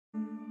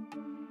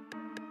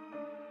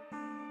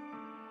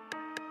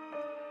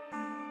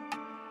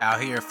Out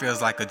here it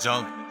feels like a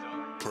jungle.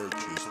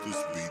 Purchase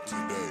this beat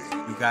today.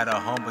 You gotta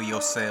humble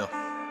yourself.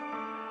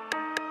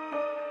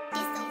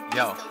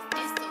 Yo,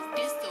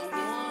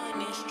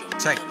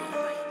 check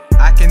it.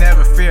 I can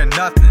never fear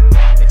nothing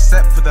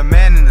except for the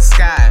man in the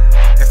sky.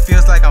 It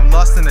feels like I'm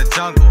lost in the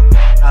jungle,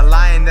 a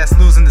lion that's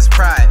losing his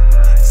pride.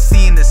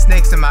 Seeing the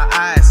snakes in my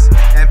eyes,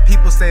 and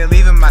people stay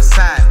leaving my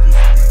side.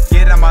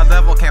 Get on my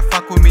level, can't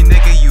fuck with me,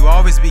 nigga, you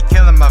always be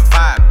killing my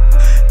vibe.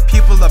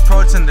 People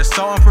approaching, they're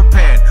so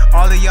unprepared.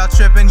 All of y'all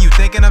tripping, you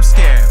thinking I'm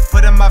scared.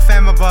 Putting my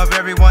fam above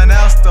everyone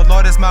else. The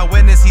Lord is my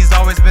witness, he's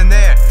always been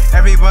there.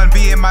 Everyone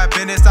be in my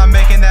business, I'm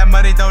making that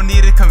money, don't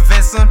need to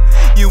convince them.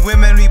 You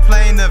women be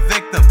playing the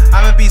victim.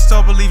 I'ma be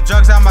sober, leave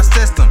drugs out my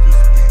system.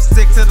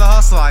 Stick to the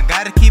hustle, I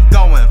gotta keep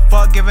going.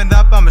 Fuck giving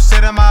up, I'ma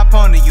shit on my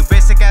opponent. You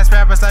basic ass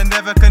rappers, I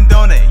never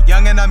condone it.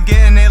 Young and I'm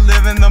getting it,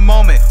 living the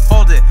moment.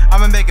 Hold it,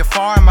 I'ma make it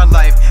far in my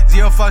life.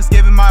 Zero fucks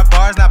giving, my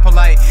bars not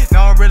polite.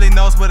 No one really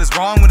knows what is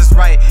wrong, what is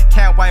right.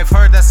 Can't wife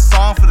her, that's a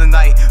song for the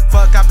night.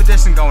 Fuck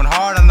competition, going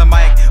hard on the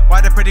mic. Why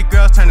the pretty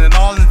girls turning it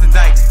all into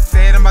dykes?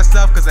 Say it to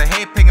myself cause I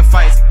hate picking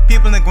fights.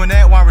 People in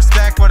Gwinnett want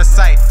respect for the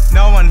sight.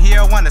 No one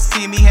here wanna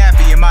see me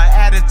happy, and my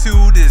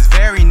attitude is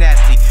very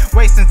nasty.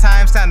 Wasting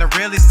time, sounding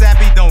really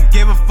sappy. Don't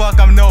give a fuck,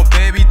 I'm no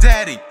baby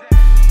daddy.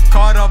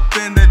 Caught up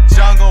in the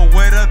jungle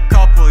with a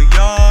couple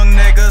young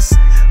niggas.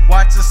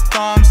 Watch us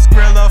thumb,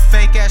 Skrilla,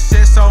 fake ass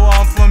shit so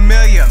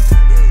unfamiliar.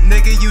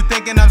 Nigga, you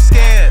thinking I'm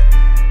scared?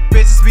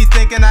 Bitches be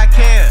thinking I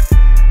care.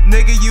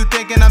 Nigga, you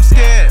thinking I'm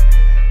scared?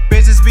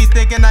 Bitches be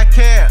thinking I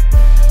care.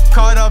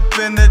 Caught up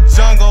in the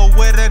jungle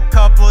with a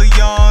couple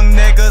young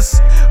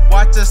niggas.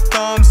 Watch us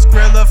thumb,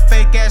 Skrilla,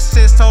 fake ass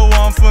shit so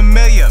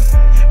unfamiliar.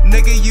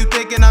 Nigga, you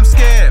thinking I'm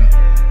scared?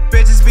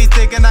 Bitches be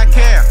thinking I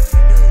care.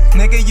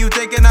 Nigga, you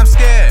thinking I'm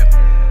scared?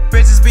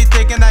 Bitches be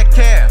thinking I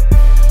care.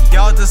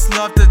 Y'all just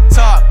love to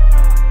talk,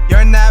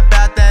 you're not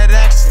about that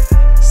action.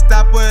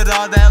 Stop with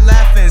all that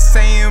laughing,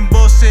 saying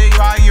bullshit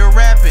while you're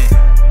rapping.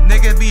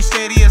 Niggas be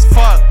shady as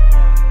fuck,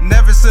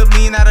 never sip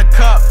lean out a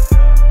cup.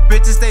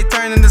 Bitches they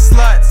turn into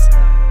sluts,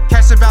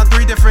 catch about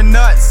 3 different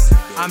nuts.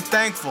 I'm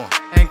thankful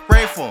and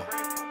grateful,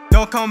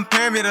 don't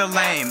compare me to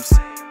lames.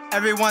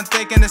 Everyone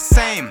thinking the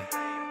same,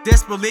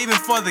 disbelieving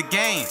for the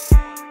game.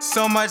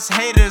 So much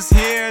haters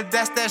here,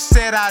 that's that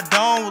shit I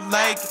don't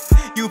like.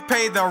 You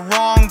paid the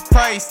wrong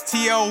price,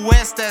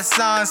 TOS, that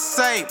sounds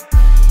safe.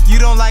 You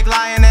don't like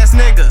lying ass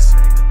niggas,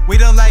 we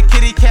don't like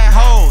kitty cat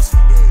hoes.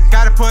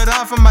 Gotta put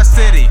on for my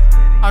city,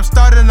 I'm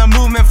starting a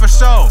movement for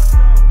show.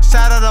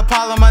 Shout out to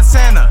Paula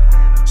Montana,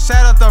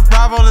 shout out to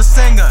Bravo the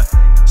singer.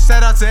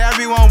 Shout out to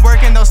everyone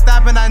working, no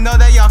stopping, I know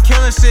that y'all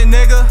killing shit,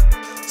 nigga.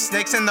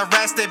 Snakes and the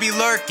rats, they be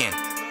lurking.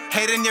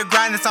 Hating your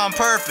grind, it's on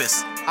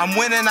purpose. I'm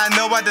winning, I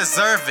know I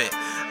deserve it.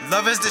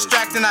 Love is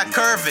distracting, I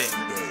curve it.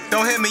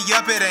 Don't hit me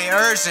up, it ain't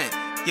urgent.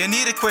 You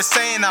need to quit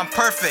saying I'm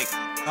perfect.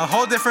 A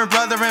whole different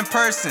brother in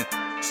person.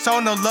 Show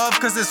no love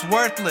cause it's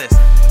worthless.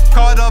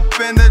 Caught up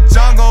in the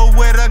jungle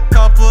with a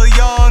couple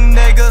young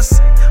niggas.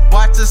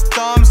 Watch us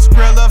thumb,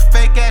 Skrilla,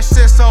 fake ass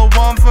shit so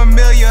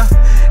unfamiliar.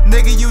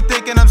 Nigga, you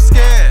thinking I'm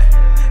scared?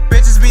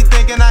 Bitches be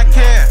thinking I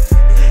care.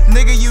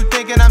 Nigga, you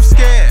thinking I'm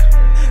scared?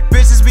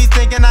 Bitches be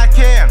thinking I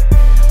care.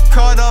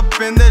 Caught up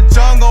in the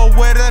jungle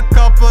with a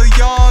couple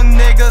young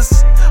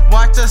niggas.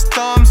 Watch us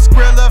thumb,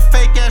 Skrilla,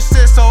 fake ass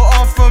shit so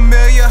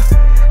unfamiliar.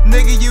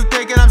 Nigga, you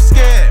thinking I'm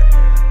scared?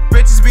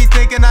 Bitches be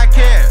thinking I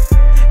care.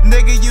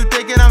 Nigga, you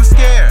thinking I'm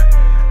scared?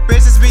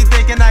 Bitches be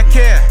thinking I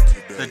care.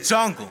 The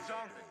jungle.